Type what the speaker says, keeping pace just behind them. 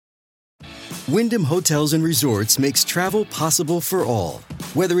Wyndham Hotels and Resorts makes travel possible for all.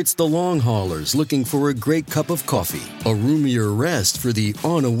 Whether it's the long haulers looking for a great cup of coffee, a roomier rest for the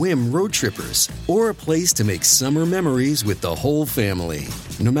on-a-whim road trippers, or a place to make summer memories with the whole family.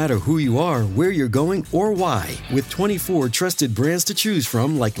 No matter who you are, where you're going, or why, with 24 trusted brands to choose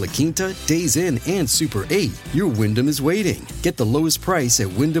from like La Quinta, Days Inn, and Super 8, your Wyndham is waiting. Get the lowest price at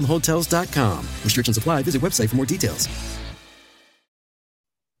WyndhamHotels.com. Restrictions apply. Visit website for more details.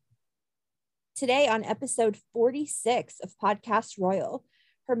 Today on episode 46 of Podcast Royal,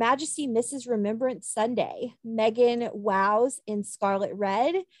 Her Majesty Mrs. Remembrance Sunday, Meghan wows in scarlet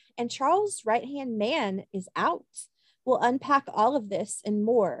red, and Charles' right-hand man is out. We'll unpack all of this and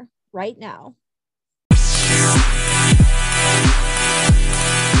more right now.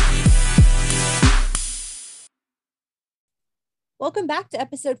 Welcome back to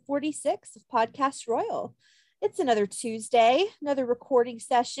episode 46 of Podcast Royal. It's another Tuesday, another recording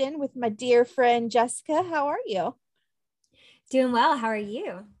session with my dear friend Jessica. How are you? Doing well. How are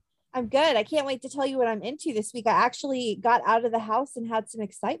you? I'm good. I can't wait to tell you what I'm into this week. I actually got out of the house and had some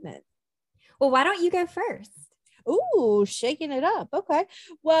excitement. Well, why don't you go first? Ooh, shaking it up. Okay.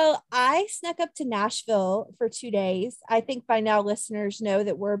 Well, I snuck up to Nashville for 2 days. I think by now listeners know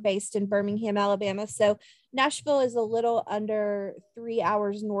that we're based in Birmingham, Alabama. So Nashville is a little under 3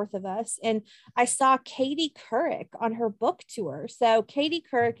 hours north of us. And I saw Katie Couric on her book tour. So Katie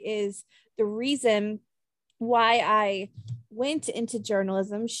Couric is the reason why I went into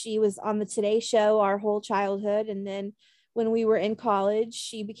journalism. She was on the Today Show our whole childhood. And then when we were in college,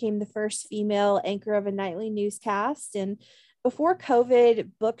 she became the first female anchor of a nightly newscast. And before COVID,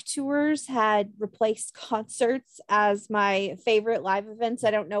 book tours had replaced concerts as my favorite live events.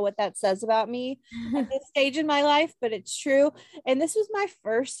 I don't know what that says about me at this stage in my life, but it's true. And this was my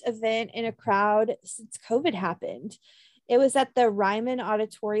first event in a crowd since COVID happened. It was at the Ryman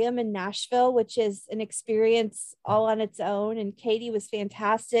Auditorium in Nashville, which is an experience all on its own. And Katie was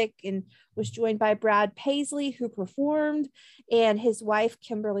fantastic and was joined by Brad Paisley, who performed, and his wife,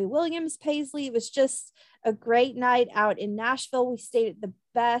 Kimberly Williams Paisley. It was just a great night out in Nashville. We stayed at the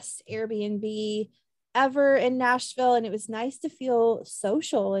best Airbnb ever in Nashville, and it was nice to feel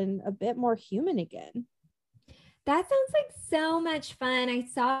social and a bit more human again. That sounds like so much fun. I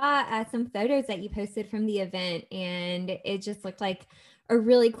saw some photos that you posted from the event, and it just looked like a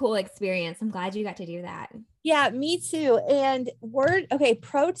really cool experience. I'm glad you got to do that. Yeah, me too. And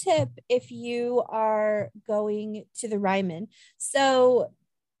pro tip if you are going to the Ryman. So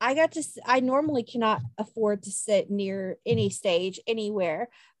I normally cannot afford to sit near any stage anywhere,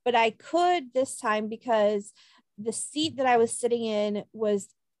 but I could this time because the seat that I was sitting in was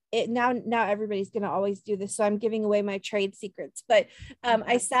it. Now everybody's going to always do this, so I'm giving away my trade secrets, but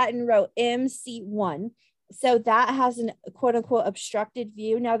I sat in row MC1. So that has an quote unquote obstructed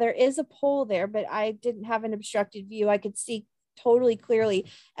view. Now there is a pole there, but I didn't have an obstructed view. I could see totally clearly.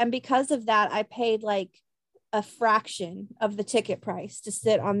 And because of that, I paid like a fraction of the ticket price to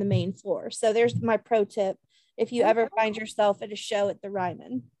sit on the main floor. So there's my pro tip. If you ever find yourself at a show at the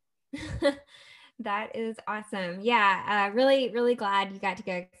Ryman. That is awesome. Yeah. Really, really glad you got to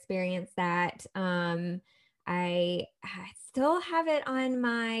go experience that. I still have it on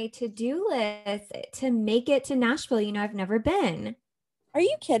my to-do list to make it to Nashville. I've never been. Are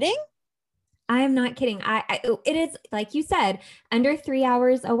you kidding? I am not kidding. It is, like you said, under 3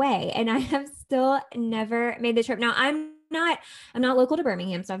 hours away, and I have still never made the trip. Now I'm not local to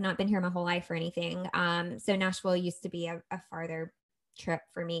Birmingham, so I've not been here my whole life or anything. So Nashville used to be a farther trip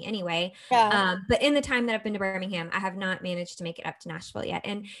for me anyway. Yeah. But in the time that I've been to Birmingham, I have not managed to make it up to Nashville yet.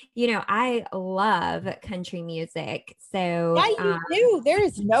 And, I love country music. So yeah, you do. There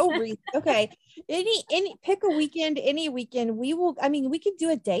is no reason. Okay. Pick a weekend, any weekend. We could do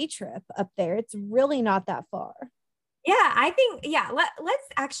a day trip up there. It's really not that far. Yeah, I think,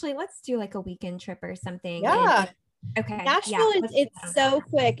 let's do like a weekend trip or something. Yeah. Okay. Nashville it's so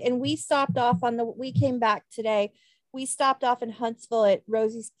quick. And we stopped off we came back today. We stopped off in Huntsville at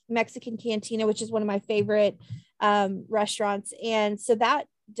Rosie's Mexican Cantina, which is one of my favorite restaurants. And so that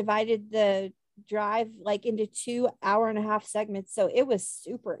divided the drive like into 2 hour-and-a-half segments. So it was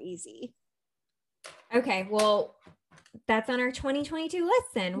super easy. Okay. Well, that's on our 2022 list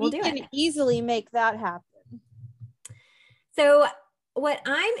then. We'll do it. We can easily make that happen. So what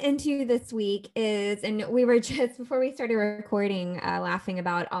I'm into this week is, and we were just before we started recording, laughing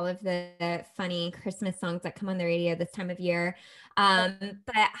about all of the funny Christmas songs that come on the radio this time of year. But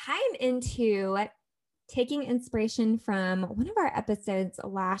I'm into taking inspiration from one of our episodes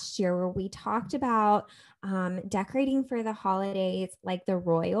last year where we talked about decorating for the holidays, like the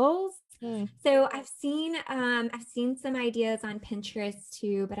royals. So I've seen some ideas on Pinterest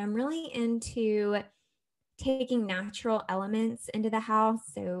too, but I'm really into taking natural elements into the house.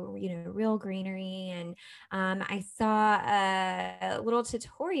 So, real greenery. And I saw a little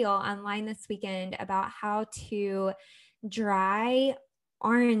tutorial online this weekend about how to dry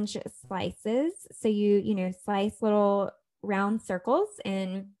orange slices. So you slice little round circles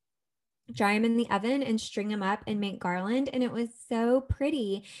and dry them in the oven and string them up and make garland. And it was so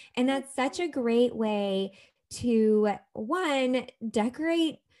pretty. And that's such a great way to, one,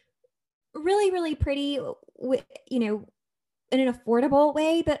 decorate really, really pretty, in an affordable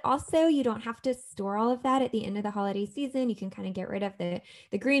way, but also you don't have to store all of that at the end of the holiday season. You can kind of get rid of the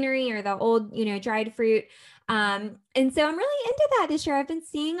greenery or the old, dried fruit. And so I'm really into that this year. I've been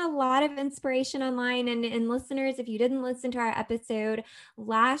seeing a lot of inspiration online, and listeners, if you didn't listen to our episode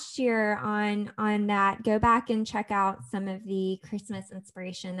last year on that, go back and check out some of the Christmas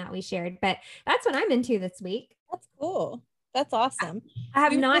inspiration that we shared. But that's what I'm into this week. That's cool. That's awesome. I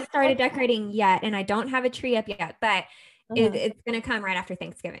have not started decorating yet, and I don't have a tree up yet, but it's going to come right after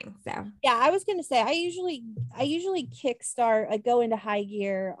Thanksgiving. So yeah, I was going to say, I usually kickstart, I go into high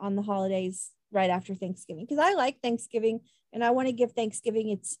gear on the holidays right after Thanksgiving, because I like Thanksgiving and I want to give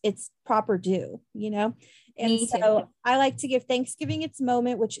Thanksgiving it's proper due, and so I like to give Thanksgiving its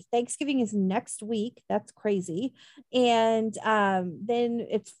moment, which Thanksgiving is next week. That's crazy. And then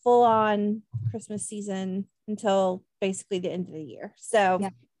it's full on Christmas season until basically the end of the year. So yeah.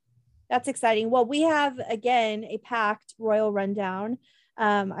 That's exciting. Well, we have, again, a packed royal rundown.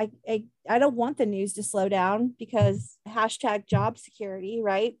 I don't want the news to slow down because #job security,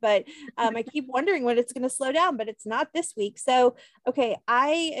 right? But I keep wondering when it's going to slow down, but it's not this week. So, okay,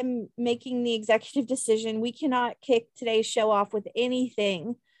 I am making the executive decision. We cannot kick today's show off with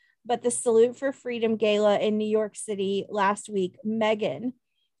anything but the Salute for Freedom Gala in New York City last week. Meghan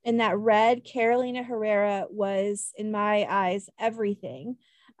in that red Carolina Herrera was, in my eyes, everything.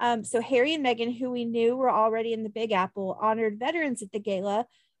 So Harry and Meghan, who we knew were already in the Big Apple, honored veterans at the gala,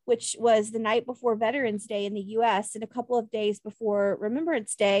 which was the night before Veterans Day in the US and a couple of days before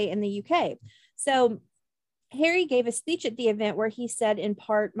Remembrance Day in the UK. So Harry gave a speech at the event where he said, in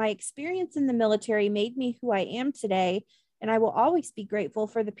part, "My experience in the military made me who I am today, and I will always be grateful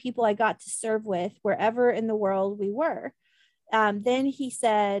for the people I got to serve with wherever in the world we were." Then he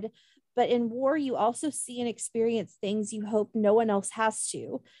said, "But in war, you also see and experience things you hope no one else has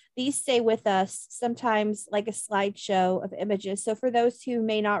to. These stay with us, sometimes like a slideshow of images." So for those who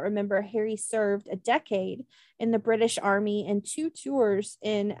may not remember, Harry served a decade in the British Army and 2 tours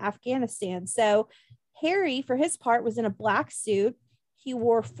in Afghanistan. So Harry, for his part, was in a black suit. He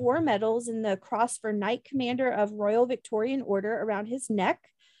wore 4 medals and the Cross for Knight Commander of Royal Victorian Order around his neck.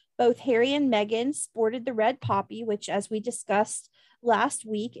 Both Harry and Meghan sported the red poppy, which, as we discussed last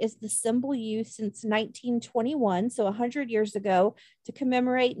week, is the symbol used since 1921, so 100 years ago, to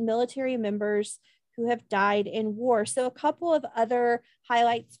commemorate military members who have died in war. So a couple of other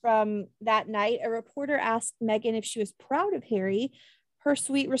highlights from that night. A reporter asked Meghan if she was proud of Harry. Her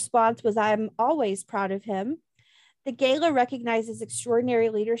sweet response was, "I'm always proud of him." The gala recognizes extraordinary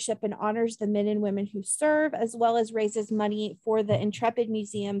leadership and honors the men and women who serve, as well as raises money for the Intrepid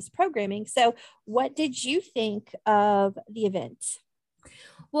Museum's programming. So what did you think of the event?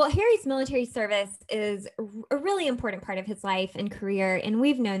 Well, Harry's military service is a really important part of his life and career, and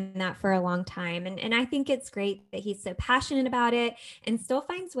we've known that for a long time. And I think it's great that he's so passionate about it and still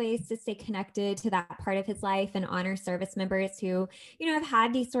finds ways to stay connected to that part of his life and honor service members who, have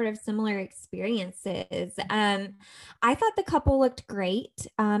had these sort of similar experiences. I thought the couple looked great.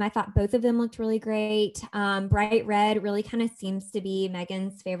 I thought both of them looked really great. Bright red really kind of seems to be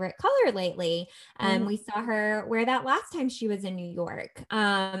Meghan's favorite color lately. We saw her wear that last time she was in New York.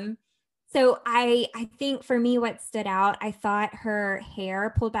 So I think for me, what stood out, I thought her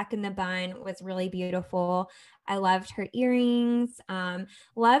hair pulled back in the bun was really beautiful. I loved her earrings,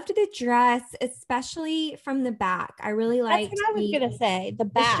 loved the dress, especially from the back. I really liked That's what I was going to say. The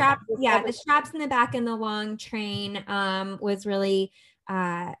back. The straps in the back and the long train was really,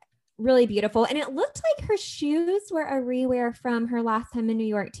 really beautiful. And it looked like her shoes were a rewear from her last time in New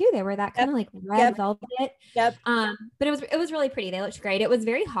York too. They were that kind of like red velvet. Yep. But it was really pretty. They looked great. It was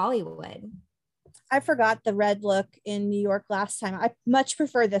very Hollywood. I forgot the red look in New York last time. I much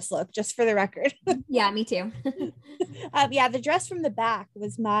prefer this look, just for the record. Yeah, me too. The dress from the back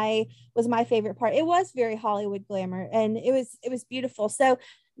was my favorite part. It was very Hollywood glamour, and it was beautiful. So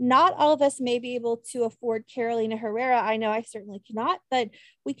not all of us may be able to afford Carolina Herrera. I know I certainly cannot, but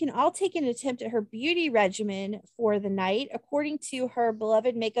we can all take an attempt at her beauty regimen for the night. According to her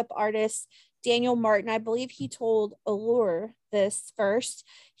beloved makeup artist, Daniel Martin, I believe he told Allure this first.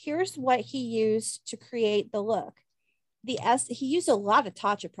 Here's what he used to create the look. He used a lot of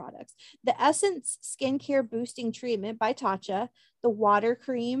Tatcha products. The Essence Skincare Boosting Treatment by Tatcha, the Water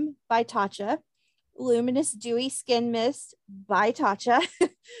Cream by Tatcha, Luminous Dewy Skin Mist by Tatcha,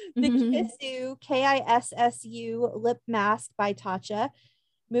 the Kissu KISSU Lip Mask by Tatcha.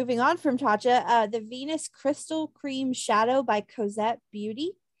 Moving on from Tatcha, the Venus Crystal Cream Shadow by Cosette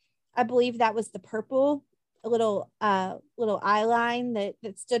Beauty. I believe that was the purple little eyeline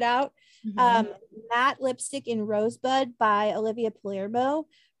that stood out. Matte Lipstick in Rosebud by Olivia Palermo.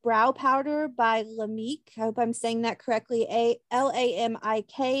 Brow Powder by Lamik. I hope I'm saying that correctly.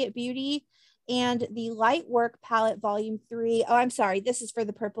 LAMIK Beauty. And the Light Work Palette Volume 3. Oh, I'm sorry. This is for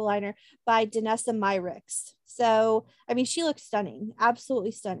the purple liner by Danessa Myricks. So, I mean, she looks stunning,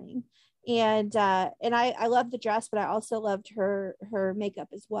 absolutely stunning. And I love the dress, but I also loved her makeup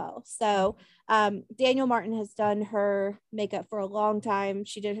as well. So Daniel Martin has done her makeup for a long time.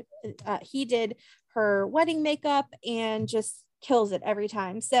 He did her wedding makeup and just kills it every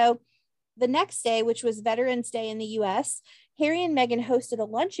time. So the next day, which was Veterans Day in the US, Harry and Meghan hosted a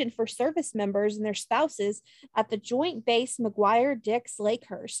luncheon for service members and their spouses at the Joint Base McGuire-Dix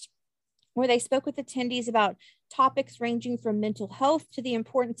Lakehurst, where they spoke with attendees about topics ranging from mental health to the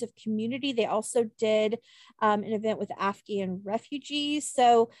importance of community. They also did an event with Afghan refugees.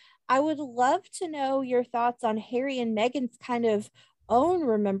 So I would love to know your thoughts on Harry and Meghan's kind of own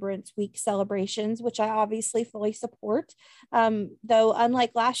Remembrance Week celebrations, which I obviously fully support. Though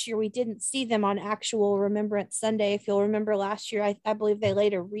unlike last year, we didn't see them on actual Remembrance Sunday. If you'll remember last year, I believe they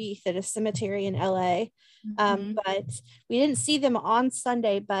laid a wreath at a cemetery in LA. But we didn't see them on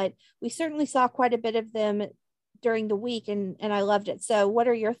Sunday, but we certainly saw quite a bit of them during the week, and I loved it. So what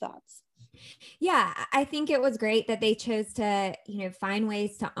are your thoughts? Yeah, I think it was great that they chose to, find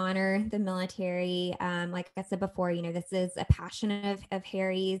ways to honor the military. Like I said before, this is a passion of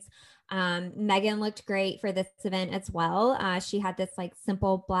Harry's. Meghan looked great for this event as well. She had this like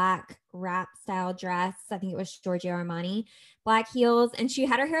simple black wrap style dress. I think it was Giorgio Armani, black heels, and she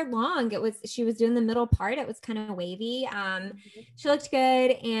had her hair long. She was doing the middle part. It was kind of wavy. She looked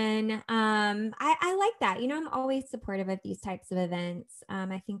good. And I like that. I'm always supportive of these types of events.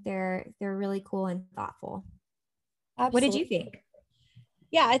 I think they're really cool and thoughtful. Absolutely. What did you think?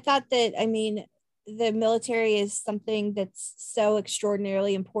 Yeah, I thought that, the military is something that's so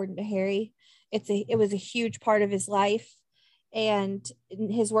extraordinarily important to Harry. It was a huge part of his life, and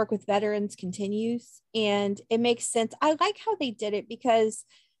his work with veterans continues, and it makes sense. I like how they did it because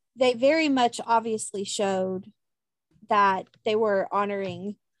they very much obviously showed that they were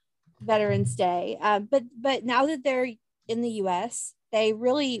honoring Veterans Day. But now that they're in the US, they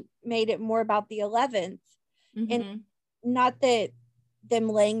really made it more about the 11th. And not that them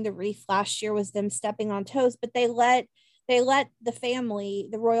laying the wreath last year was them stepping on toes, but they let the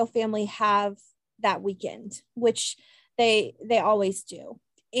royal family have that weekend, which they always do.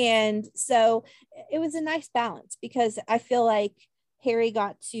 And so it was a nice balance because I feel like Harry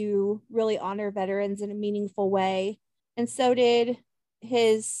got to really honor veterans in a meaningful way, and so did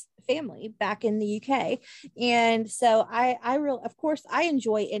his family back in the UK. And so of course I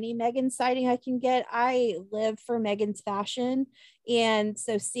enjoy any Meghan sighting I can get. I live for Meghan's fashion, and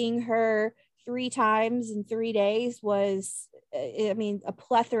so seeing her 3 times in 3 days was a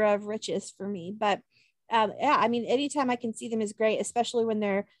plethora of riches for me. But anytime I can see them is great, especially when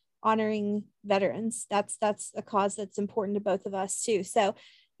they're honoring veterans. That's a cause that's important to both of us too. So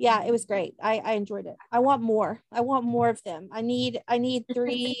yeah, it was great. I enjoyed it. I want more of them. I need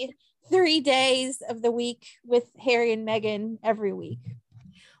 3 days of the week with Harry and Meghan every week.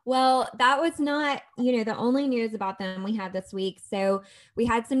 Well, that was not, the only news about them we had this week. So we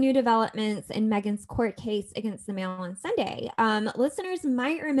had some new developments in Meghan's court case against the Mail on Sunday. Listeners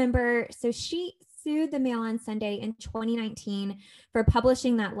might remember, so she sued the Mail on Sunday in 2019 for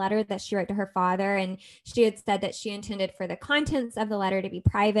publishing that letter that she wrote to her father. And she had said that she intended for the contents of the letter to be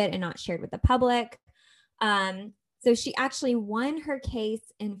private and not shared with the public. So she actually won her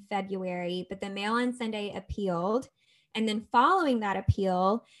case in February, but the Mail on Sunday appealed. And then following that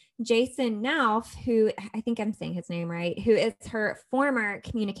appeal, Jason Nauf, who I think I'm saying his name right, who is her former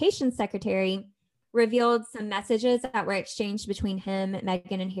communications secretary, revealed some messages that were exchanged between him,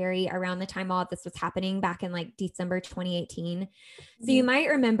 Meghan, and Harry around the time all of this was happening back in like December 2018. So you might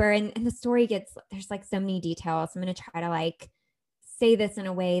remember, and the story there's like so many details. I'm going to try to like say this in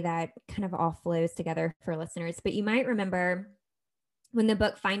a way that kind of all flows together for listeners. But you might remember when the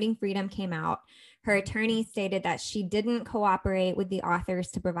book Finding Freedom came out, Her attorney stated that she didn't cooperate with the authors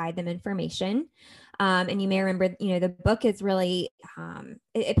to provide them information. And you may remember, the book is really,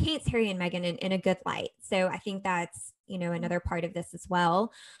 it paints Harry and Meghan in a good light. So I think that's, another part of this as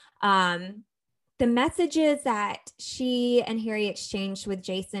well. The messages that she and Harry exchanged with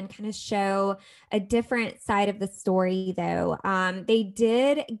Jason kind of show a different side of the story, though. They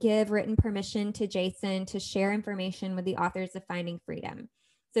did give written permission to Jason to share information with the authors of Finding Freedom.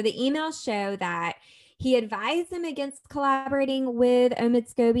 So the emails show that he advised them against collaborating with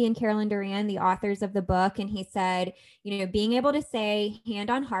Omid Scobie and Carolyn Duran, the authors of the book. And he said, being able to say hand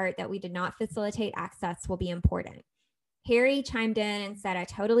on heart that we did not facilitate access will be important. Harry chimed in and said, I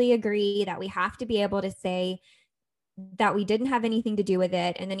totally agree that we have to be able to say that we didn't have anything to do with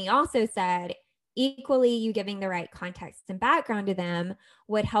it. And then he also said, equally, you giving the right context and background to them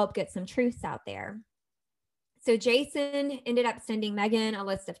would help get some truths out there. So Jason ended up sending Meghan a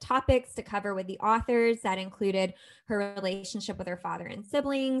list of topics to cover with the authors that included her relationship with her father and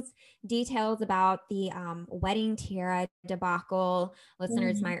siblings, details about the wedding tiara debacle.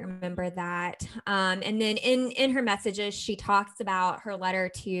 Listeners might remember that. And then in her messages, she talks about her letter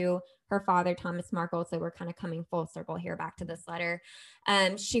to her father, Thomas Markle. So we're kind of coming full circle here back to this letter.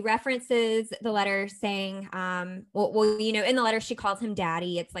 She references the letter saying, in the letter, she calls him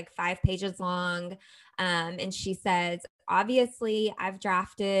daddy. It's like 5 pages long. And she says, obviously, I've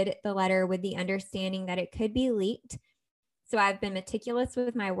drafted the letter with the understanding that it could be leaked. So I've been meticulous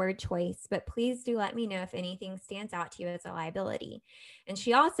with my word choice, but please do let me know if anything stands out to you as a liability. And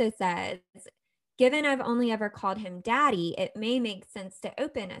she also says, given I've only ever called him daddy, it may make sense to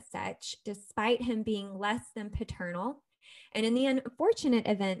open as such, despite him being less than paternal. And in the unfortunate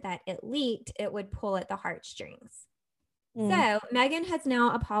event that it leaked, it would pull at the heartstrings. So Meghan has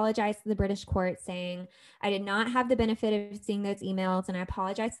now apologized to the British court, saying, I did not have the benefit of seeing those emails, and I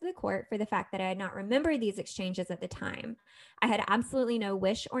apologize to the court for the fact that I had not remembered these exchanges at the time. I had absolutely no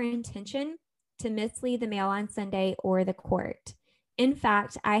wish or intention to mislead the Mail on Sunday or the court. In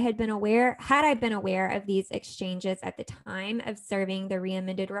fact, had I been aware of these exchanges at the time of serving the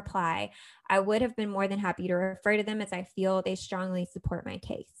re-amended reply, I would have been more than happy to refer to them, as I feel they strongly support my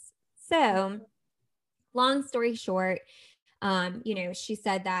case. So long story short, she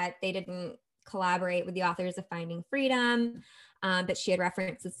said that they didn't collaborate with the authors of Finding Freedom, but she had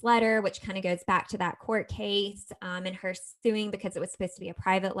referenced this letter, which kind of goes back to that court case and her suing because it was supposed to be a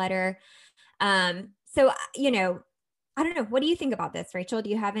private letter. I don't know. What do you think about this, Rachel? Do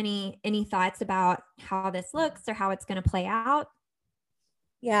you have any thoughts about how this looks or how it's going to play out?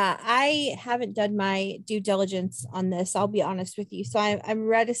 Yeah, I haven't done my due diligence on this. I'll be honest with you. So I'm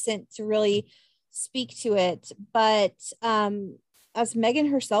reticent to really speak to it, but as Meghan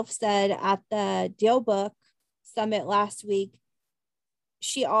herself said at the Deal Book Summit last week,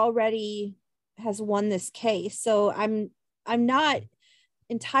 she already has won this case. So I'm not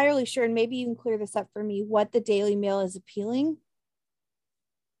entirely sure, and maybe you can clear this up for me, what the Daily Mail is appealing.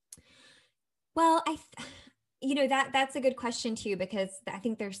 Well, that's a good question too, because I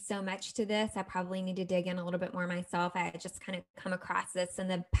think there's so much to this. I probably need to dig in a little bit more myself. I just kind of come across this in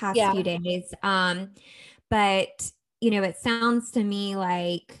the past few days. But it sounds to me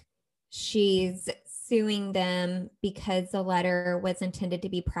like she's suing them because the letter was intended to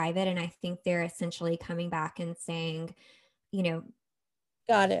be private. And I think they're essentially coming back and saying,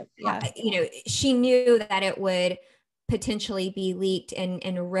 got it. Yeah. She knew that it would potentially be leaked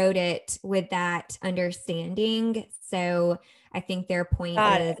and wrote it with that understanding. So I think their point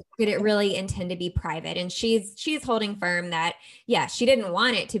is, did it really intend to be private? And she's holding firm that, yeah, she didn't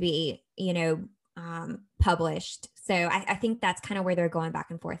want it to be, published. So I think that's kind of where they're going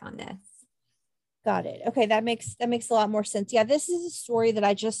back and forth on this. Got it. Okay. That makes a lot more sense. Yeah. This is a story that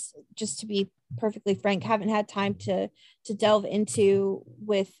I just to be perfectly frank, haven't had time to delve into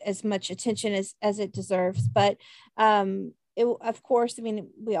with as much attention as it deserves. But of course, I mean,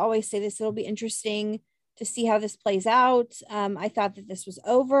 we always say this, it'll be interesting to see how this plays out. I thought that this was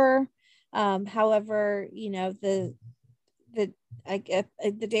over. However, the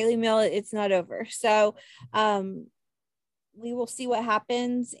Daily Mail, it's not over. So we will see what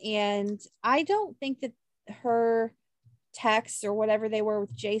happens. And I don't think that her texts or whatever they were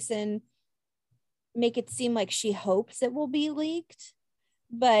with Jason make it seem like she hopes it will be leaked,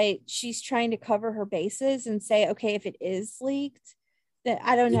 but she's trying to cover her bases and say, okay, if it is leaked, that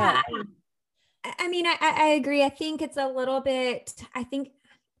I don't know. I mean, I agree. I think it's a little bit, I think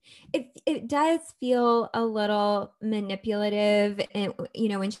it does feel a little manipulative, and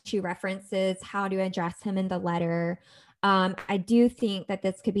when she references how to address him in the letter. I do think that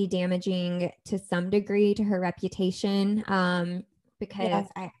this could be damaging to some degree to her reputation, because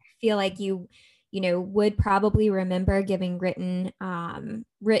I feel like you would probably remember giving written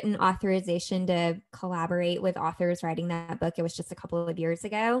authorization to collaborate with authors writing that book. It was just a couple of years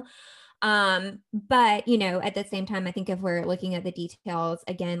ago. But, at the same time, I think if we're looking at the details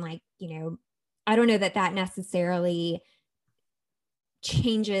again, I don't know that necessarily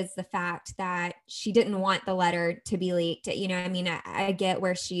changes the fact that she didn't want the letter to be leaked. I get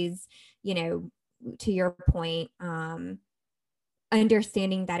where she's, to your point,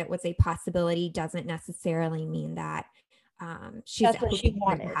 understanding that it was a possibility doesn't necessarily mean that she's That's what she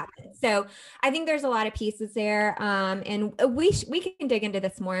wanted to happen. So I think there's a lot of pieces there. And we can dig into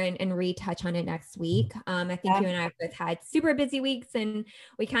this more and retouch on it next week. I think you and I have both had super busy weeks, and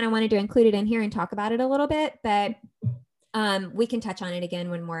we kind of wanted to include it in here and talk about it a little bit, but we can touch on it again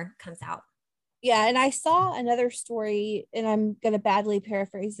when more comes out. Yeah. And I saw another story, and I'm going to badly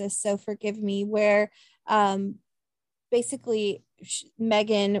paraphrase this, so forgive me, where basically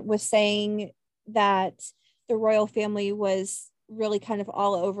Meghan was saying that the royal family was really kind of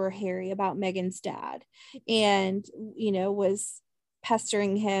all over Harry about Meghan's dad, and, was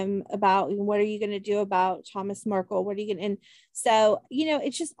pestering him about, what are you going to do about Thomas Markle? What are you going to, and so,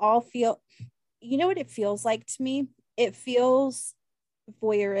 it's just all what it feels like to me? It feels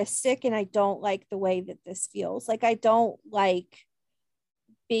voyeuristic, and I don't like the way that this feels. Like, I don't like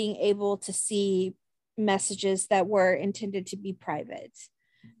being able to see messages that were intended to be private.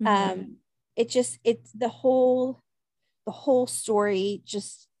 Mm-hmm. It's the whole story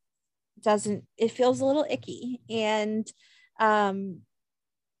just doesn't, it feels a little icky, and so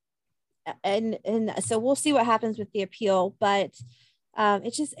we'll see what happens with the appeal, but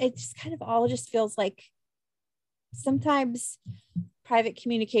it just kind of all just feels like sometimes private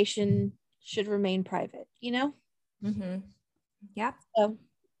communication should remain private, Mm-hmm. Yeah. So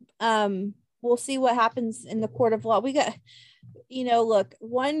we'll see what happens in the court of law. We got, look,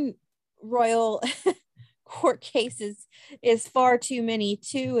 one royal court case is far too many.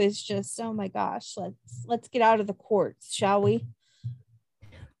 Two is just, oh my gosh, let's get out of the courts, shall we?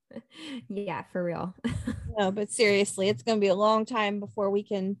 Yeah, for real. No, but seriously, it's going to be a long time before we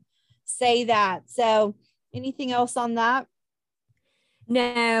can say that. So anything else on that?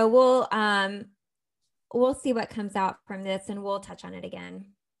 No, we'll see what comes out from this, and we'll touch on it again.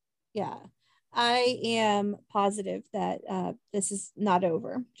 Yeah, I am positive that this is not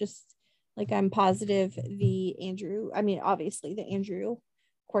over. Just like I'm positive obviously the Andrew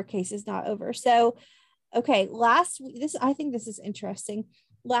court case is not over. So, okay, last week, I think this is interesting.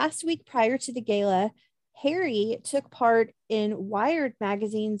 Last week, prior to the gala, Harry took part in Wired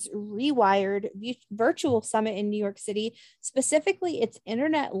magazine's Rewired virtual summit in New York City, specifically its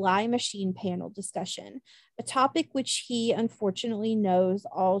Internet Lie Machine panel discussion, a topic which he unfortunately knows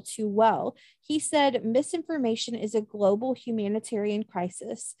all too well. He said misinformation is a global humanitarian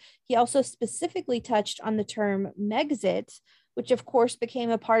crisis. He also specifically touched on the term Megxit, which of course became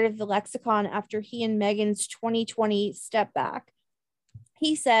a part of the lexicon after he and Meghan's 2020 step back.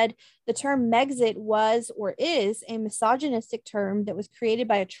 He said the term Megxit was or is a misogynistic term that was created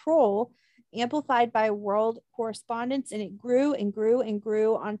by a troll, amplified by world correspondents, and it grew and grew and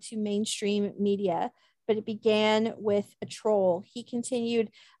grew onto mainstream media. But it began with a troll. He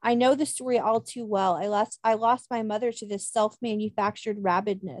continued, I know the story all too well. I lost my mother to this self-manufactured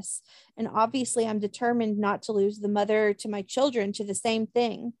rabidness. And obviously I'm determined not to lose the mother to my children to the same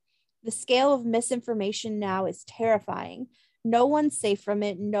thing. The scale of misinformation now is terrifying. No one's safe from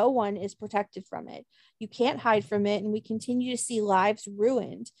it. No one is protected from it. You can't hide from it. And we continue to see lives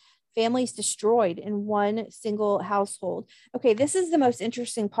ruined, families destroyed in one single household. Okay, this is the most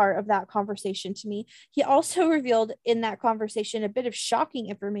interesting part of that conversation to me. He also revealed in that conversation a bit of shocking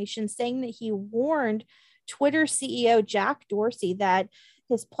information, saying that he warned Twitter CEO Jack Dorsey that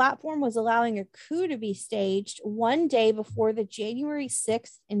his platform was allowing a coup to be staged one day before the January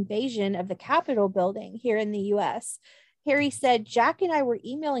 6th invasion of the Capitol building here in the US. Harry said, Jack and I were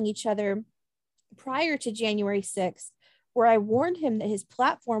emailing each other prior to January 6th, where I warned him that his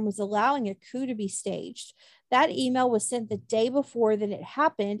platform was allowing a coup to be staged. That email was sent the day before that it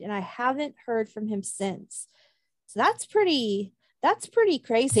happened, and I haven't heard from him since. So that's pretty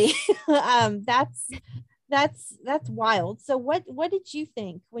crazy. That's wild. So what did you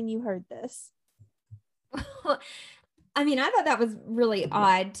think when you heard this? I mean, I thought that was really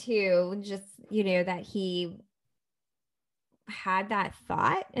odd too. Just, that he had that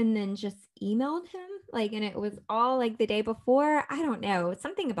thought and then just emailed him, and it was all the day before. I don't know,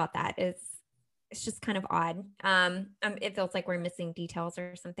 something about that it's just kind of odd. It feels like we're missing details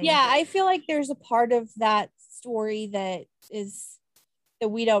or something. Yeah, I feel like there's a part of that story that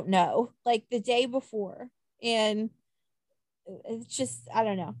we don't know, the day before, and it's just, I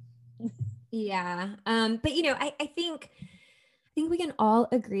don't know. Yeah. But I think we can all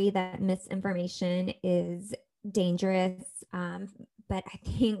agree that misinformation is dangerous. But I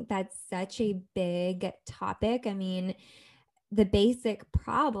think that's such a big topic. I mean, the basic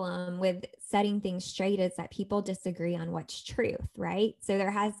problem with setting things straight is that people disagree on what's truth, right? So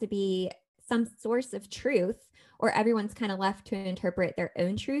there has to be some source of truth, or everyone's kind of left to interpret their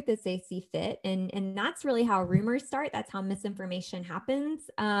own truth as they see fit. And that's really how rumors start. That's how misinformation happens.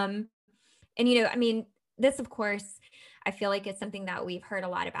 I mean, this, of course, I feel like it's something that we've heard a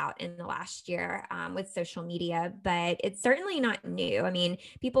lot about in the last year with social media, but it's certainly not new. I mean,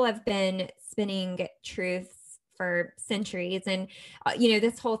 people have been spinning truths for centuries. And,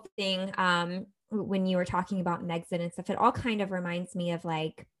 this whole thing, when you were talking about Megxit and stuff, it all kind of reminds me of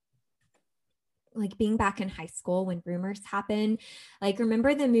like being back in high school when rumors happen. Like,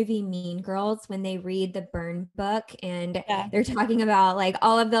 remember the movie Mean Girls when they read the burn book and they're talking about like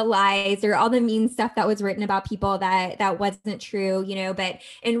all of the lies or all the mean stuff that was written about people that wasn't true, but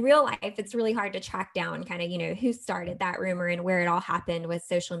in real life, it's really hard to track down kind of, who started that rumor and where it all happened with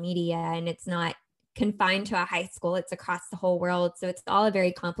social media. And it's not confined to a high school, it's across the whole world. So it's all a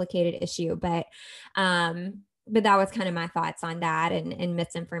very complicated issue, but that was kind of my thoughts on that and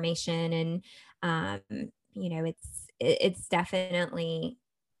misinformation. And it's definitely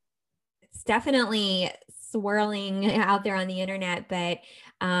swirling out there on the internet, but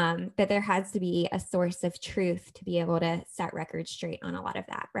there has to be a source of truth to be able to set records straight on a lot of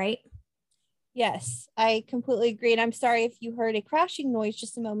that, right? Yes, I completely agree. And I'm sorry if you heard a crashing noise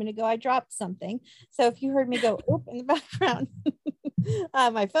just a moment ago. I dropped something. So if you heard me go oop in the background,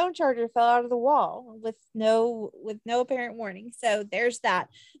 my phone charger fell out of the wall with no apparent warning. So there's that.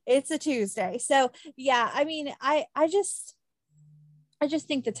 It's a Tuesday. So yeah, I mean, I just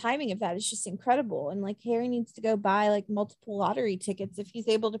think the timing of that is just incredible. And like Harry needs to go buy like multiple lottery tickets if he's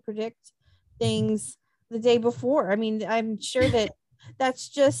able to predict things the day before. I mean, I'm sure that that's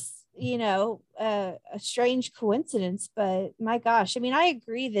just a strange coincidence, but my gosh, I mean, I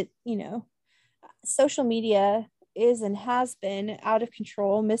agree that social media is and has been out of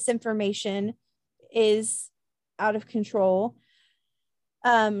control. Misinformation is out of control.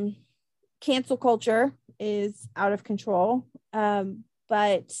 Cancel culture is out of control.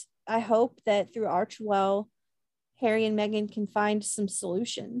 But I hope that through Archewell, Harry and Meghan can find some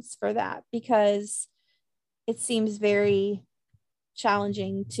solutions for that, because it seems very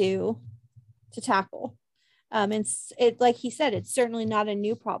challenging to tackle. And it, like he said, it's certainly not a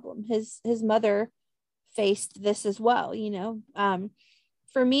new problem. His mother faced this as well.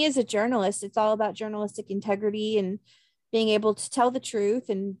 For me as a journalist, it's all about journalistic integrity and being able to tell the truth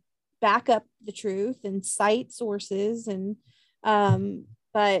and back up the truth and cite sources. And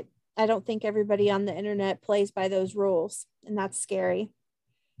but I don't think everybody on the internet plays by those rules, and that's scary.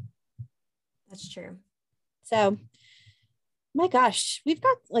 That's true. So my gosh, we've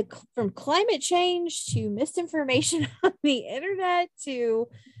got like from climate change to misinformation on the internet to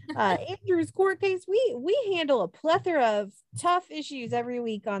Andrew's court case. We handle a plethora of tough issues every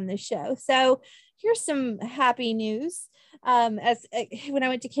week on this show. So here's some happy news. When I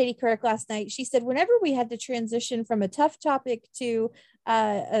went to Katie Couric last night, she said whenever we had to transition from a tough topic to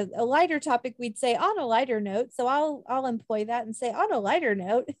a lighter topic, we'd say on a lighter note. So I'll employ that and say on a lighter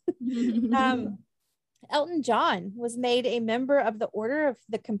note. Elton John was made a member of the Order of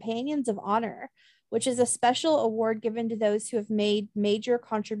the Companions of Honor, which is a special award given to those who have made major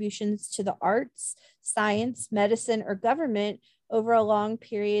contributions to the arts, science, medicine, or government over a long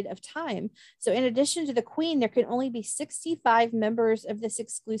period of time. So in addition to the Queen, there can only be 65 members of this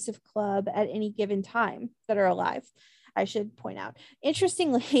exclusive club at any given time that are alive, I should point out.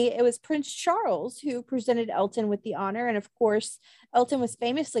 Interestingly, it was Prince Charles who presented Elton with the honor. And of course, Elton was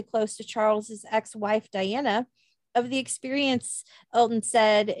famously close to Charles's ex-wife, Diana. Of the experience, Elton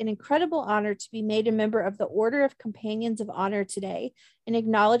said, an incredible honor to be made a member of the Order of Companions of Honor today, in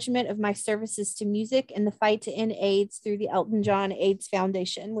acknowledgement of my services to music and the fight to end AIDS through the Elton John AIDS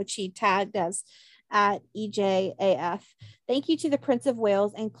Foundation, which he tagged as at EJAF. Thank you to the Prince of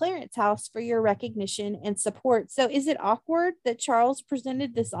Wales and Clarence House for your recognition and support. So is it awkward that Charles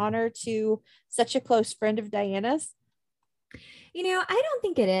presented this honor to such a close friend of Diana's? I don't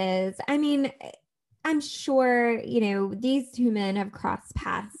think it is. I mean, I'm sure, these two men have crossed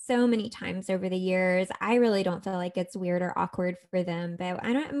paths so many times over the years. I really don't feel like it's weird or awkward for them, but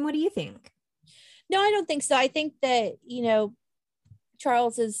what do you think? No, I don't think so. I think that,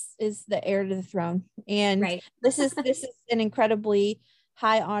 Charles is the heir to the throne, and right. this is an incredibly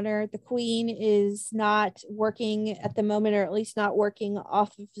high honor. The Queen is not working at the moment, or at least not working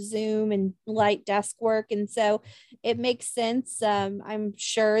off of Zoom and light desk work. And so it makes sense. I'm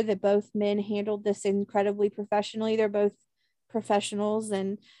sure that both men handled this incredibly professionally. They're both professionals.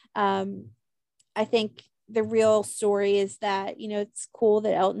 And I think the real story is that, it's cool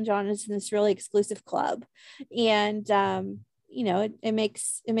that Elton John is in this really exclusive club. And, it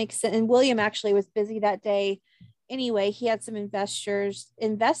makes sense. And William actually was busy that day anyway. He had some investitures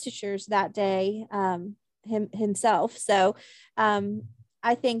that day, himself. So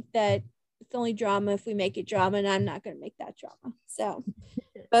I think that it's only drama if we make it drama, and I'm not going to make that drama. So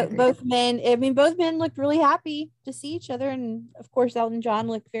but both men looked really happy to see each other. And of course, Elton John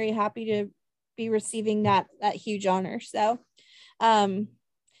looked very happy to be receiving that huge honor. So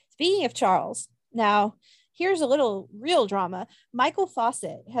speaking of Charles, now here's a little real drama. Michael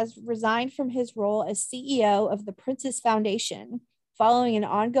Fawcett has resigned from his role as CEO of the Princess Foundation following an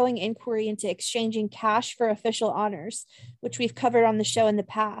ongoing inquiry into exchanging cash for official honors, which we've covered on the show in the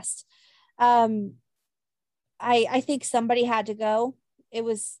past. I think somebody had to go.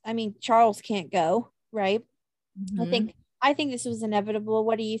 Charles can't go, right? Mm-hmm. I think this was inevitable.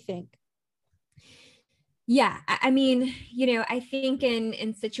 What do you think? Yeah. I think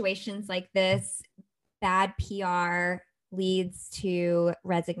in situations like this, bad PR leads to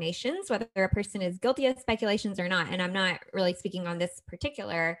resignations, whether a person is guilty of speculations or not. And I'm not really speaking on this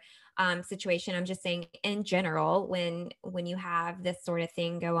particular situation. I'm just saying in general, when you have this sort of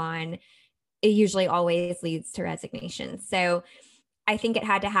thing go on, it usually always leads to resignation. So I think it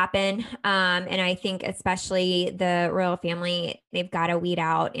had to happen. And I think especially the royal family, they've got to weed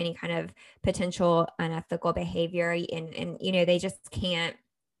out any kind of potential unethical behavior. And they just can't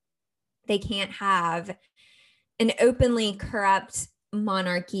have an openly corrupt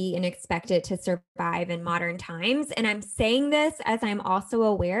monarchy and expect it to survive in modern times. And I'm saying this as I'm also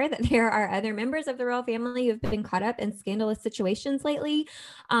aware that there are other members of the royal family who've been caught up in scandalous situations lately.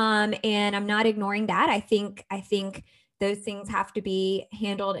 And I'm not ignoring that. I think those things have to be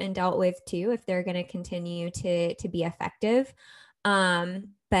handled and dealt with too, if they're going to continue to be effective.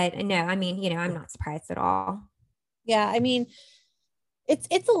 But no, I'm not surprised at all. Yeah.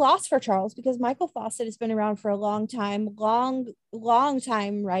 It's a loss for Charles because Michael Fawcett has been around for a long time, long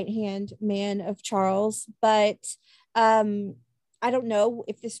time right-hand man of Charles. But I don't know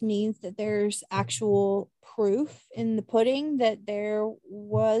if this means that there's actual proof in the pudding that there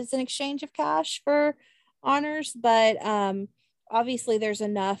was an exchange of cash for honors, but obviously there's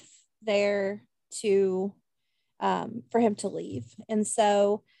enough there to for him to leave. And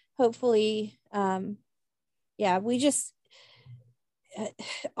so hopefully we just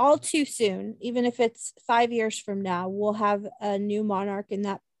all too soon, even if it's 5 years from now, we'll have a new monarch, and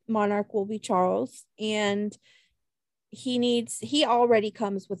that monarch will be Charles. And he already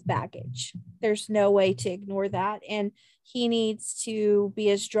comes with baggage. There's no way to ignore that. And he needs to be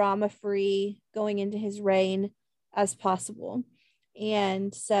as drama-free going into his reign as possible.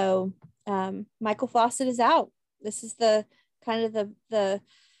 And so Michael Fawcett is out. This is the kind of the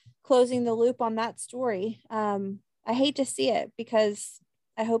closing the loop on that story. I hate to see it because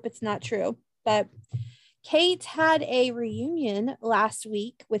I hope it's not true. But Kate had a reunion last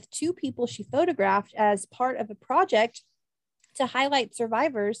week with two people she photographed as part of a project to highlight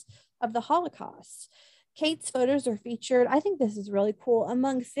survivors of the Holocaust. Kate's photos are featured, I think this is really cool,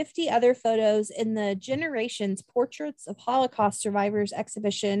 among 50 other photos in the Generations Portraits of Holocaust Survivors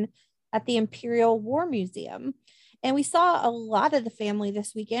exhibition at the Imperial War Museum. And we saw a lot of the family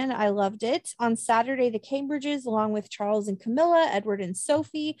this weekend. I loved it. On Saturday, the Cambridges, along with Charles and Camilla, Edward and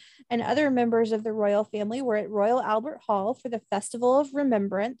Sophie, and other members of the royal family were at Royal Albert Hall for the Festival of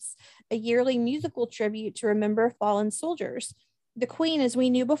Remembrance, a yearly musical tribute to remember fallen soldiers. The Queen, as we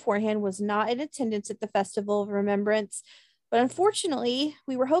knew beforehand, was not in attendance at the Festival of Remembrance, but unfortunately,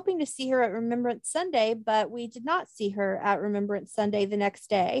 we were hoping to see her at Remembrance Sunday, but we did not see her at Remembrance Sunday the next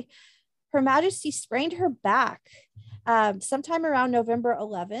day. Her Majesty sprained her back sometime around November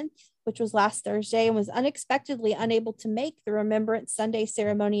 11th, which was last Thursday, and was unexpectedly unable to make the Remembrance Sunday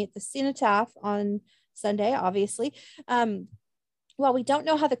ceremony at the Cenotaph on Sunday, obviously. While we don't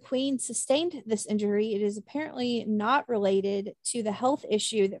know how the Queen sustained this injury, it is apparently not related to the health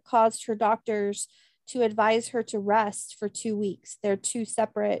issue that caused her doctors to advise her to rest for 2 weeks. They're two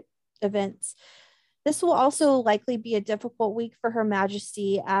separate events. This will also likely be a difficult week for Her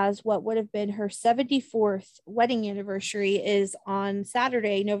Majesty, as what would have been her 74th wedding anniversary is on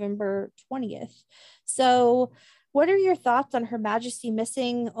Saturday, November 20th. So what are your thoughts on Her Majesty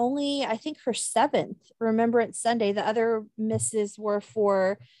missing only, I think, her 7th Remembrance Sunday? The other misses were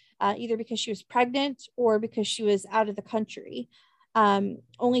for either because she was pregnant or because she was out of the country.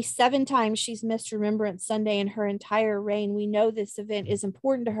 Only 7 times she's missed Remembrance Sunday in her entire reign. We know this event is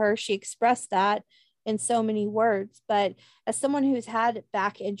important to her. She expressed that in so many words. But as someone who's had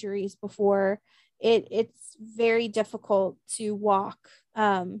back injuries before, it's very difficult to walk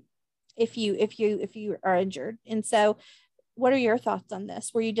if you are injured. And so, what are your thoughts on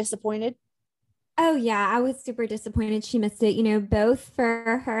this? Were you disappointed? Oh, yeah, I was super disappointed she missed it, both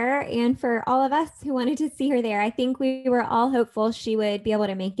for her and for all of us who wanted to see her there. I think we were all hopeful she would be able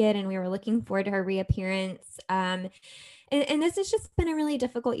to make it, and we were looking forward to her reappearance. And this has just been a really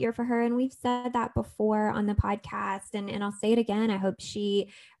difficult year for her. And we've said that before on the podcast. And I'll say it again. I hope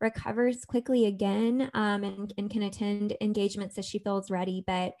she recovers quickly again, and can attend engagements as she feels ready.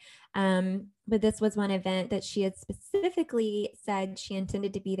 But this was one event that she had specifically said she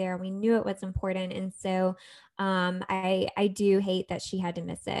intended to be there. We knew it was important. And so I do hate that she had to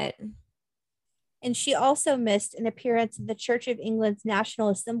miss it. And she also missed an appearance in the Church of England's National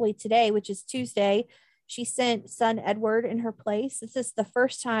Assembly today, which is Tuesday. She sent son Edward in her place. This is the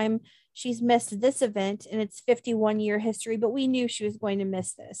first time she's missed this event in its 51-year history, but we knew she was going to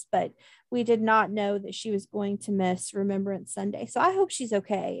miss this, but we did not know that she was going to miss Remembrance Sunday. So I hope she's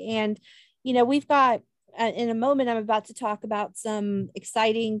okay. And, we've got, in a moment, I'm about to talk about some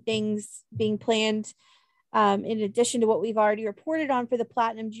exciting things being planned in addition to what we've already reported on for the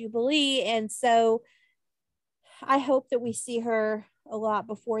Platinum Jubilee. And so I hope that we see her a lot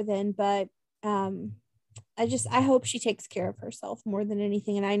before then, but I hope she takes care of herself more than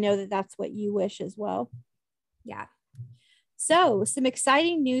anything. And I know that that's what you wish as well. Yeah. So some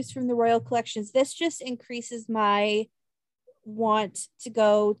exciting news from the Royal Collections. This just increases my want to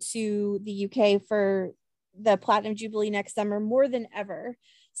go to the UK for the Platinum Jubilee next summer more than ever.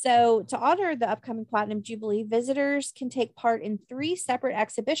 So to honor the upcoming Platinum Jubilee, visitors can take part in 3 separate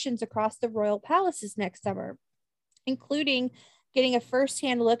exhibitions across the royal palaces next summer, including getting a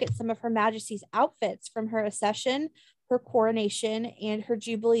firsthand look at some of Her Majesty's outfits from her accession, her coronation, and her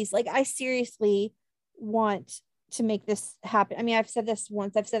jubilees. Like, I seriously want to make this happen. I mean, I've said this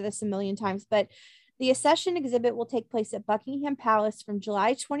once, I've said this a million times, but the accession exhibit will take place at Buckingham Palace from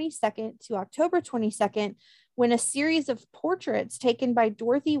July 22nd to October 22nd, when a series of portraits taken by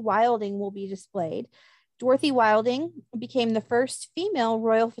Dorothy Wilding will be displayed. Dorothy Wilding became the first female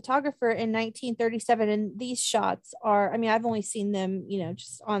royal photographer in 1937. And these shots are, I mean, I've only seen them,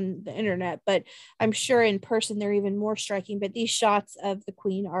 just on the internet, but I'm sure in person they're even more striking. But these shots of the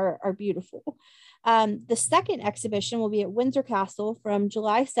Queen are beautiful. The second exhibition will be at Windsor Castle from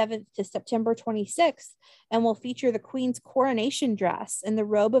July 7th to September 26th, and will feature the Queen's coronation dress and the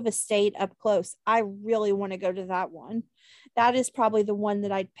robe of estate up close. I really want to go to that one. That is probably the one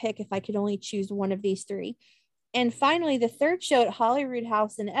that I'd pick if I could only choose one of these 3. And finally, the third show at Holyrood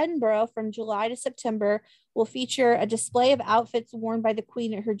House in Edinburgh from July to September will feature a display of outfits worn by the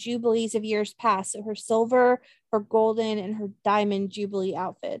Queen at her jubilees of years past. So her silver, her golden, and her diamond jubilee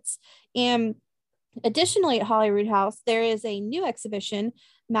outfits. And additionally, at Holyrood House, there is a new exhibition,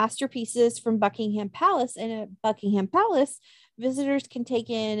 Masterpieces from Buckingham Palace. And at Buckingham Palace, visitors can take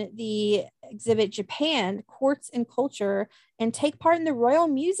in the exhibit Japan, Courts and Culture, and take part in the Royal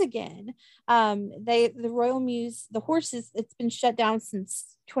Muse again. The Royal Muse, the horses, it's been shut down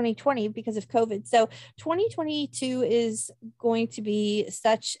since 2020 because of COVID. So 2022 is going to be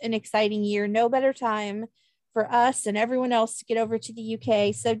such an exciting year. No better time for us and everyone else to get over to the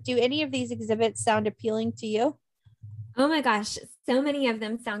UK. So do any of these exhibits sound appealing to you? Oh my gosh, so many of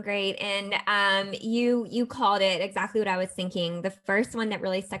them sound great. And you called it exactly what I was thinking. The first one that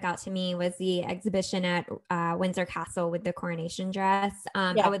really stuck out to me was the exhibition at Windsor Castle with the coronation dress.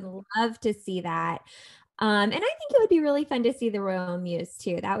 I would love to see that. And I think it would be really fun to see the Royal Muse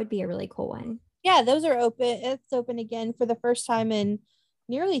too. That would be a really cool one. Yeah, those are open. It's open again for the first time in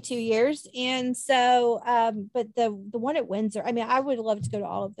nearly 2 years. And so, but the one at Windsor, I mean, I would love to go to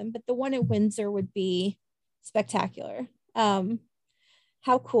all of them, but the one at Windsor would be spectacular.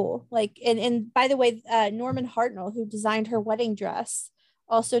 How cool. Like, and by the way, Norman Hartnell, who designed her wedding dress,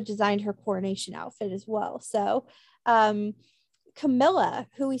 also designed her coronation outfit as well. So Camilla,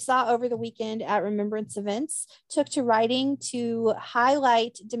 who we saw over the weekend at Remembrance events, took to writing to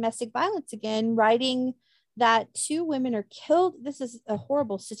highlight domestic violence again, writing that 2 women are killed. This is a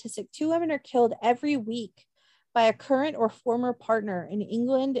horrible statistic. 2 women are killed every week by a current or former partner in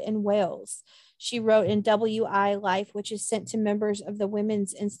England and Wales, she wrote in WI Life, which is sent to members of the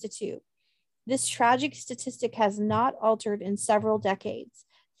Women's Institute. This tragic statistic has not altered in several decades.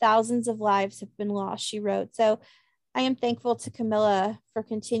 Thousands of lives have been lost, she wrote. So I am thankful to Camilla for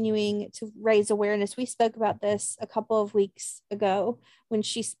continuing to raise awareness. We spoke about this a couple of weeks ago when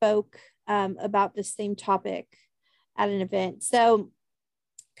she spoke about the same topic at an event. So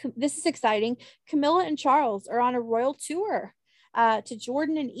this is exciting. Camilla and Charles are on a royal tour to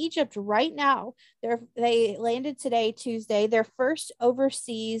Jordan and Egypt right now. They landed today, Tuesday, their first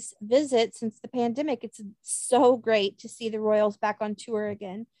overseas visit since the pandemic. It's so great to see the royals back on tour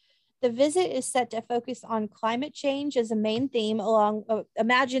again. The visit is set to focus on climate change as a main theme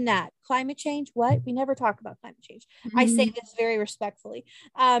imagine that, climate change. What? We never talk about climate change. Mm-hmm. I say this very respectfully.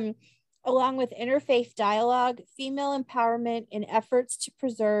 Along with interfaith dialogue, female empowerment, and efforts to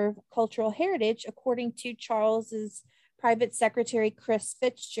preserve cultural heritage, according to Charles's private secretary, Chris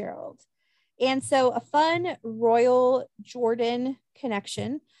Fitzgerald. And so a fun royal Jordan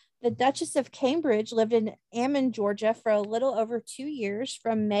connection. The Duchess of Cambridge lived in Ammon, Georgia for a little over 2 years,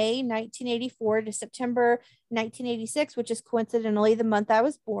 from May 1984 to September 1986, which is coincidentally the month I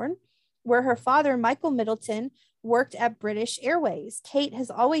was born, where her father, Michael Middleton, worked at British Airways. Kate has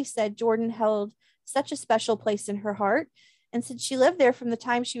always said Jordan held such a special place in her heart. And since she lived there from the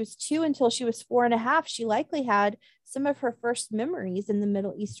time she was 2 until she was 4.5, she likely had some of her first memories in the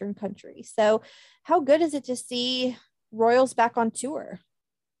Middle Eastern country. So how good is it to see royals back on tour?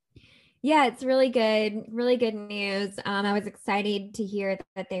 Yeah, it's really good news. I was excited to hear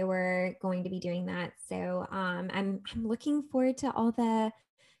that they were going to be doing that. So I'm looking forward to all the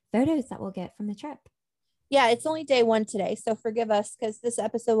photos that we'll get from the trip. Yeah, it's only day 1 today, so forgive us because this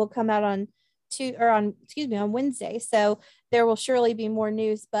episode will come out on Wednesday. So there will surely be more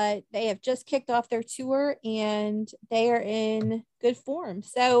news, but they have just kicked off their tour and they are in good form.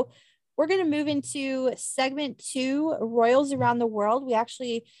 So we're going to move into segment 2, Royals Around the World. We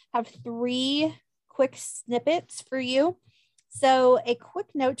actually have 3 quick snippets for you. So a quick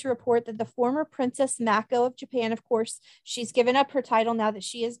note to report that the former Princess Mako of Japan, of course, she's given up her title now that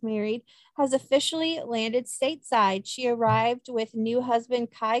she is married, has officially landed stateside. She arrived with new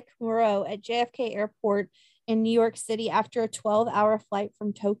husband Kai Komuro at JFK Airport in New York City after a 12-hour flight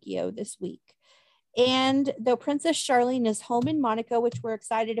from Tokyo this week. And though Princess Charlene is home in Monaco, which we're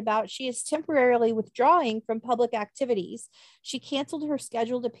excited about, she is temporarily withdrawing from public activities. She canceled her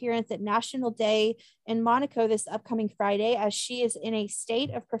scheduled appearance at National Day in Monaco this upcoming Friday, as she is in a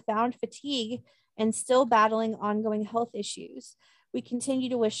state of profound fatigue and still battling ongoing health issues. We continue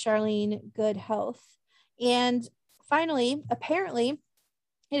to wish Charlene good health. And finally, apparently,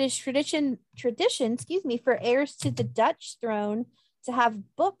 it is tradition, for heirs to the Dutch throne to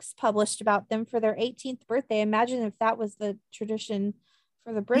have books published about them for their 18th birthday. Imagine if that was the tradition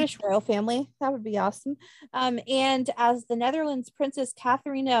for the British royal family. That would be awesome. And as the Netherlands Princess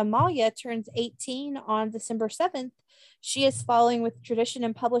Catharina Amalia turns 18 on December 7th, she is following with tradition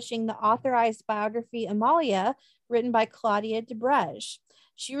and publishing the authorized biography Amalia, written by Claudia de Breij.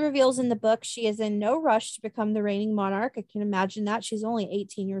 She reveals in the book she is in no rush to become the reigning monarch. I can imagine that. She's only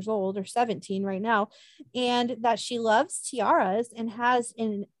 18 years old, or 17 right now, and that she loves tiaras and has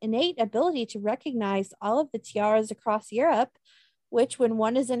an innate ability to recognize all of the tiaras across Europe, which, when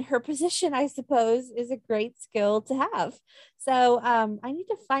one is in her position, I suppose, is a great skill to have. So I need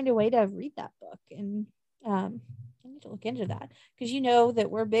to find a way to read that book, and I need to look into that, because you know that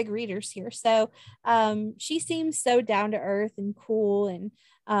we're big readers here. So she seems so down to earth and cool, and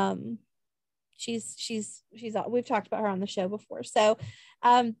she's we've talked about her on the show before. So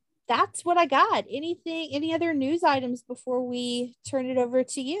that's what I got. Any other news items before we turn it over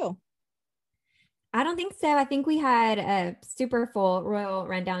to you? I don't think so. I think we had a super full royal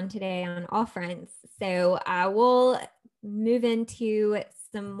rundown today on all fronts. So we'll move into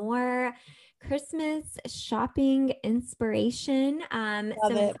some more Christmas shopping inspiration.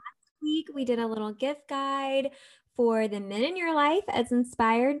 Last week we did a little gift guide for the men in your life, as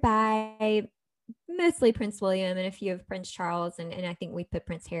inspired by mostly Prince William and a few of Prince Charles, and I think we put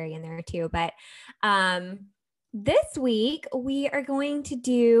Prince Harry in there too. But this week we are going to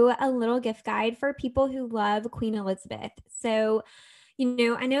do a little gift guide for people who love Queen Elizabeth. So,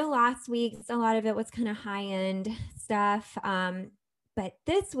 I know last week a lot of it was kind of high-end stuff. But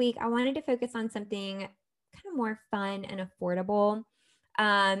this week I wanted to focus on something kind of more fun and affordable.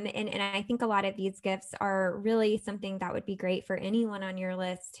 And I think a lot of these gifts are really something that would be great for anyone on your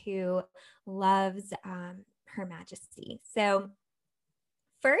list who loves Her Majesty. So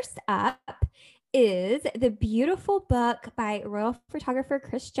first up is the beautiful book by royal photographer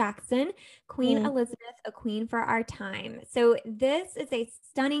Chris Jackson, Queen Elizabeth, A Queen for Our Time. So this is a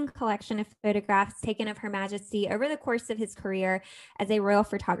stunning collection of photographs taken of Her Majesty over the course of his career as a royal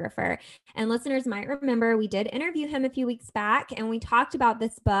photographer. And listeners might remember we did interview him a few weeks back, and we talked about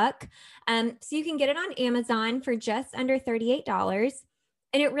this book. So you can get it on Amazon for just under $38.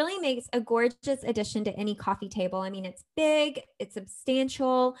 And it really makes a gorgeous addition to any coffee table. I mean, it's big, it's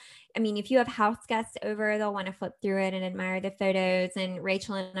substantial. I mean, if you have house guests over, they'll want to flip through it and admire the photos. And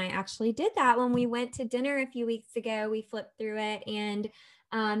Rachel and I actually did that when we went to dinner a few weeks ago. We flipped through it, and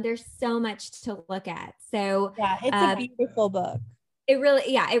there's so much to look at. So yeah, it's a beautiful book. It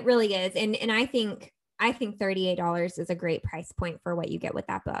really is. And I think $38 is a great price point for what you get with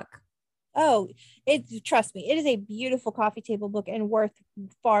that book. Oh, trust me, it is a beautiful coffee table book and worth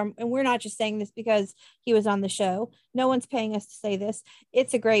far. And we're not just saying this because he was on the show. No one's paying us to say this.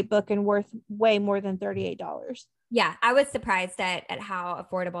 It's a great book and worth way more than $38. Yeah, I was surprised at how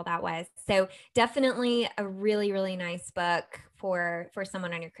affordable that was. So definitely a really, really nice book for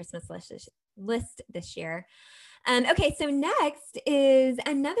someone on your Christmas list this year. Okay, so next is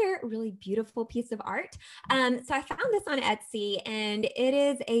another really beautiful piece of art. So I found this on Etsy, and it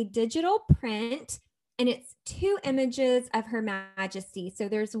is a digital print, and it's 2 images of Her Majesty. So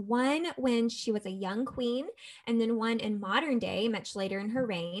there's one when she was a young queen, and then one in modern day, much later in her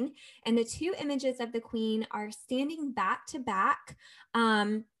reign. And the 2 images of the queen are standing back to back.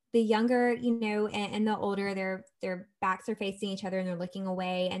 The younger, and the older, their backs are facing each other and they're looking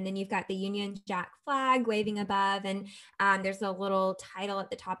away. And then you've got the Union Jack flag waving above. And there's a little title at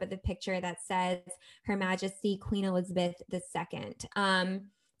the top of the picture that says Her Majesty Queen Elizabeth II.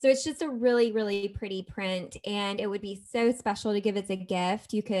 So it's just a really, really pretty print, and it would be so special to give as a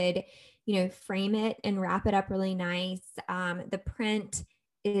gift. You could, frame it and wrap it up really nice. The print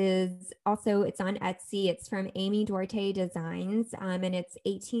is also, it's on Etsy. It's from Amy Duarte Designs, and it's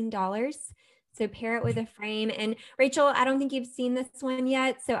 $18. So pair it with a frame. And Rachel, I don't think you've seen this one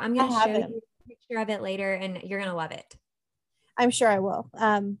yet, so I'm going to show you a picture of it later, and you're going to love it. I'm sure I will.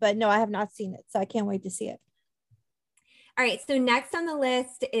 But no, I have not seen it, so I can't wait to see it. All right, so next on the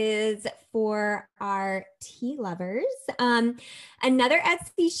list is for our tea lovers. Another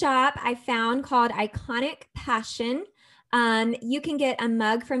Etsy shop I found called Iconic Passion. You can get a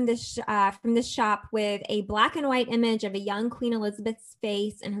mug from this shop with a black and white image of a young Queen Elizabeth's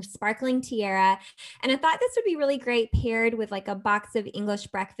face and her sparkling tiara. And I thought this would be really great paired with like a box of English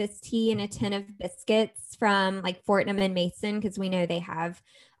breakfast tea and a tin of biscuits from like Fortnum and Mason, because we know they have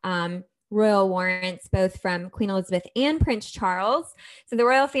royal warrants both from Queen Elizabeth and Prince Charles. So the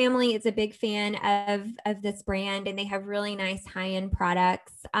royal family is a big fan of this brand, and they have really nice high-end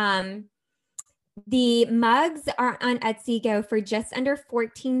products. The mugs are on Etsy go for just under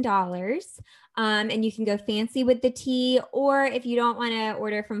 $14. And you can go fancy with the tea, or if you don't want to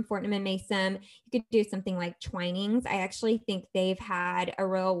order from Fortnum and Mason, you could do something like Twinings. I actually think they've had a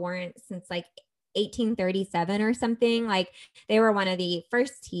royal warrant since like 1837 or something. Like they were one of the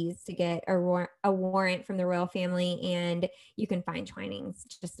first teas to get a warrant from the royal family, and you can find Twinings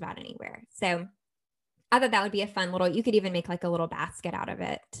just about anywhere. So I thought that would be a fun little, you could even make like a little basket out of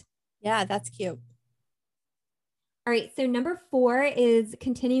it. Yeah, that's cute. All right, so number 4 is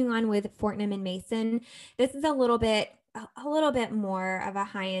continuing on with Fortnum and Mason. This is a little bit more of a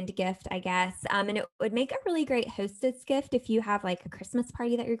high-end gift, I guess. And it would make a really great hostess gift if you have like a Christmas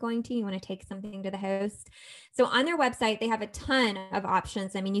party that you're going to, you want to take something to the host. So on their website, they have a ton of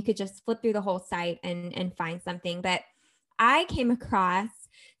options. I mean, you could just flip through the whole site and find something, but I came across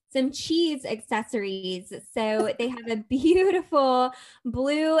some cheese accessories. So they have a beautiful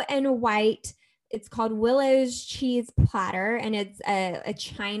blue and white, it's called Willow's cheese platter, and it's a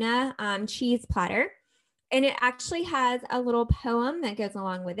China cheese platter. And it actually has a little poem that goes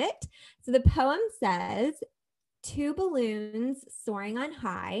along with it. So the poem says, 2 balloons soaring on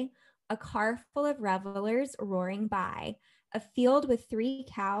high, a car full of revelers roaring by, a field with 3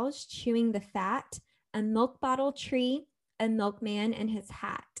 cows chewing the fat, a milk bottle tree, a milkman and his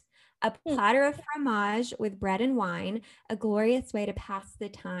hat. A platter of fromage with bread and wine, a glorious way to pass the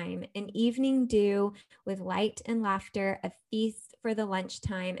time. An evening dew with light and laughter, a feast for the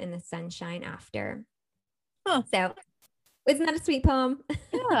lunchtime and the sunshine after. Huh. So isn't that a sweet poem?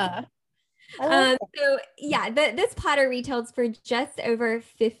 Yeah. So yeah, this platter retails for just over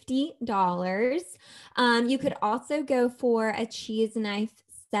 $50. You could also go for a cheese knife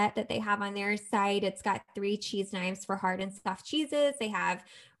set that they have on their site. It's got 3 cheese knives for hard and soft cheeses. They have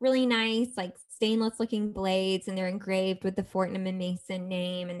really nice, like stainless looking blades, and they're engraved with the Fortnum and Mason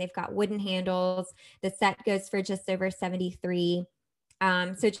name, and they've got wooden handles. The set goes for just over $73.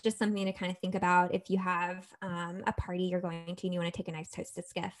 So it's just something to kind of think about if you have a party you're going to and you want to take a nice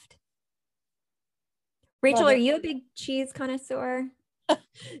hostess gift. Rachel, are you a big cheese connoisseur?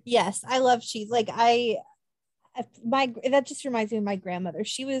 Yes, I love cheese. Like that just reminds me of my grandmother.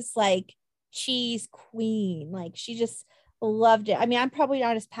 She was like cheese queen. Like she just loved it. I mean, I'm probably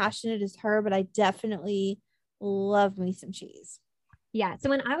not as passionate as her, but I definitely love me some cheese. Yeah. So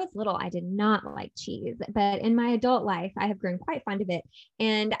when I was little, I did not like cheese, but in my adult life, I have grown quite fond of it.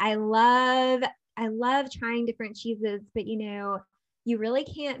 And I love trying different cheeses, but you really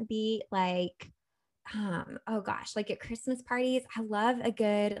can't beat like, oh gosh, like at Christmas parties, I love a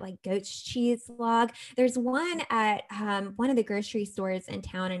good like goat's cheese log. There's one at one of the grocery stores in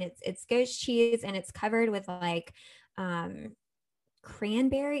town, and it's goat's cheese, and it's covered with like um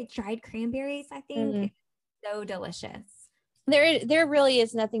dried cranberries, I think. Mm. It's so delicious. There really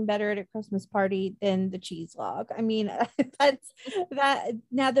is nothing better at a Christmas party than the cheese log. I mean, that's that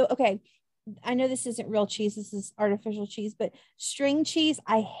now though. Okay, I know this isn't real cheese, this is artificial cheese, but string cheese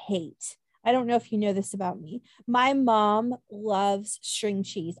I hate. I don't know if you know this about me. My mom loves string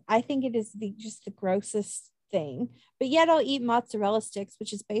cheese. I think it is just the grossest thing. But yet I'll eat mozzarella sticks,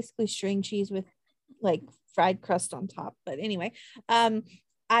 which is basically string cheese with like fried crust on top. But anyway,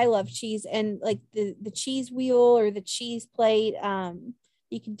 I love cheese, and like the cheese wheel or the cheese plate.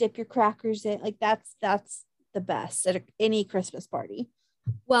 You can dip your crackers in. Like that's the best at any Christmas party.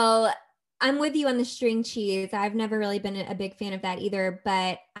 Well, I'm with you on the string cheese. I've never really been a big fan of that either,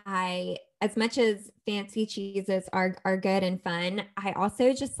 but as much as fancy cheeses are good and fun, I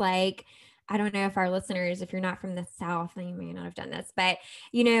also just like, I don't know if our listeners, if you're not from the South, then you may not have done this, but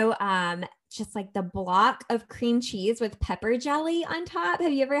just like the block of cream cheese with pepper jelly on top.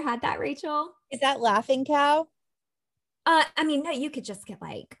 Have you ever had that, Rachel? Is that Laughing Cow? I mean, no, you could just get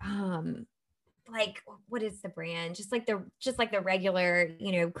like what is the brand? Just like the regular,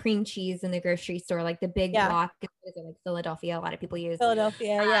 cream cheese in the grocery store, like the big block. Is it like Philadelphia? A lot of people use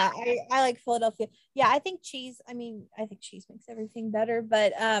Philadelphia. Yeah. I like Philadelphia. Yeah. I think cheese makes everything better,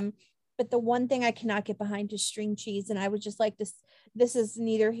 but the one thing I cannot get behind is string cheese. And I would just like this is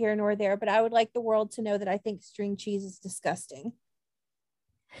neither here nor there, but I would like the world to know that I think string cheese is disgusting.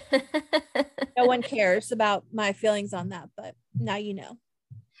 No one cares about my feelings on that, but now you know.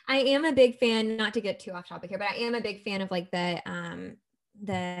 I am a big fan, not to get too off topic here, but I am a big fan of like the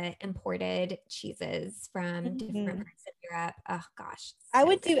imported cheeses from different parts of Europe. Oh gosh. I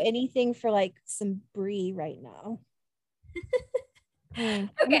would do anything for like some brie right now.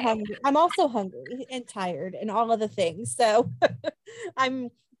 Okay. I'm also hungry and tired and all of the things. So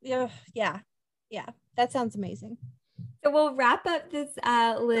yeah, that sounds amazing. So we'll wrap up this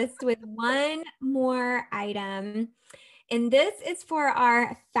list with one more item. And this is for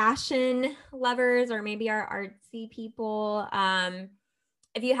our fashion lovers or maybe our artsy people.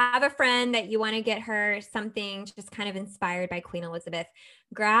 If you have a friend that you want to get her something just kind of inspired by Queen Elizabeth,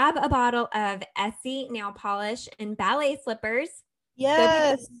 grab a bottle of Essie nail polish and ballet slippers.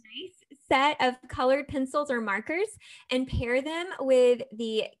 Yes. So nice set of colored pencils or markers and pair them with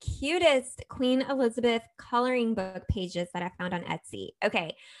the cutest Queen Elizabeth coloring book pages that I found on Etsy.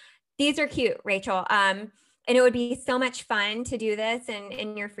 Okay. These are cute, Rachel. And it would be so much fun to do this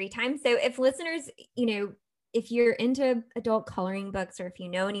in your free time. So if listeners, if you're into adult coloring books or if you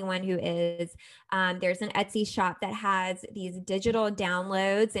know anyone who is, there's an Etsy shop that has these digital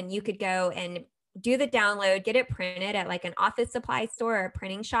downloads and you could go and do the download, get it printed at like an office supply store or a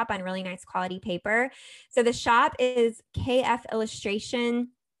printing shop on really nice quality paper. So the shop is KF Illustration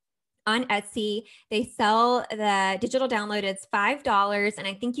on Etsy. They sell the digital download. It's $5. And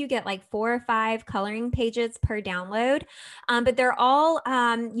I think you get like 4 or 5 coloring pages per download. But they're all,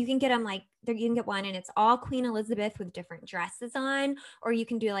 you can get them like, you can get one and it's all Queen Elizabeth with different dresses on, or you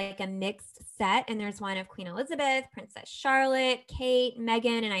can do like a mixed set. And there's one of Queen Elizabeth, Princess Charlotte, Kate,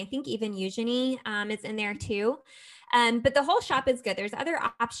 Meghan, and I think even Eugenie is in there too. But the whole shop is good. There's other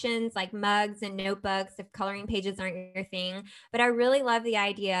options like mugs and notebooks if coloring pages aren't your thing. But I really love the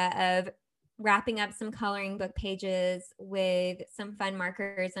idea of wrapping up some coloring book pages with some fun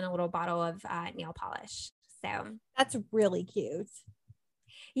markers and a little bottle of nail polish. So that's really cute.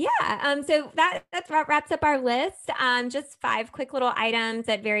 Yeah. So that wraps up our list. Just 5 quick little items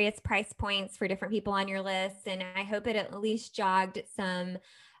at various price points for different people on your list. And I hope it at least jogged some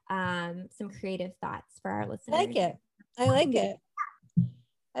creative thoughts for our listeners. I like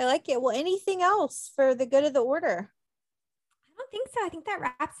it. Well, anything else for the good of the order? I don't think so. I think that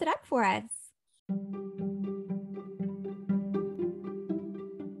wraps it up for us.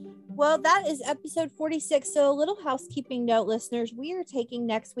 Well, that is episode 46. So a little housekeeping note, listeners, we are taking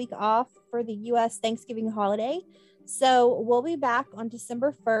next week off for the U.S. Thanksgiving holiday. So we'll be back on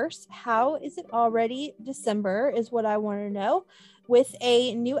December 1st. How is it already December is what I want to know. With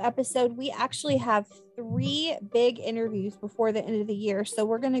a new episode, we actually have 3 big interviews before the end of the year. So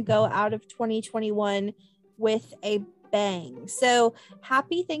we're going to go out of 2021 with a bang. So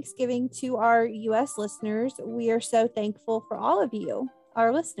happy Thanksgiving to our U.S. listeners. We are so thankful for all of you,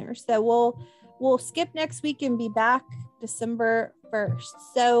 our listeners. So We'll skip next week and be back December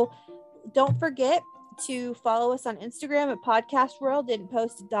 1st. So don't forget to follow us on Instagram at Podcast Royal. Didn't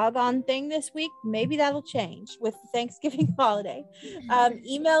post a doggone thing this week. Maybe that'll change with the Thanksgiving holiday.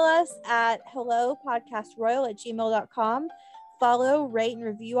 Email us at hellopodcastroyal@gmail.com. Follow, rate, and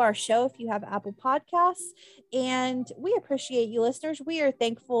review our show if you have Apple Podcasts. And we appreciate you, listeners. We are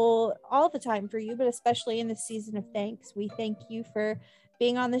thankful all the time for you, but especially in the season of thanks. We thank you for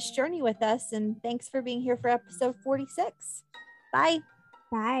being on this journey with us, and thanks for being here for episode 46. Bye.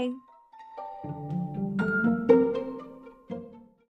 Bye.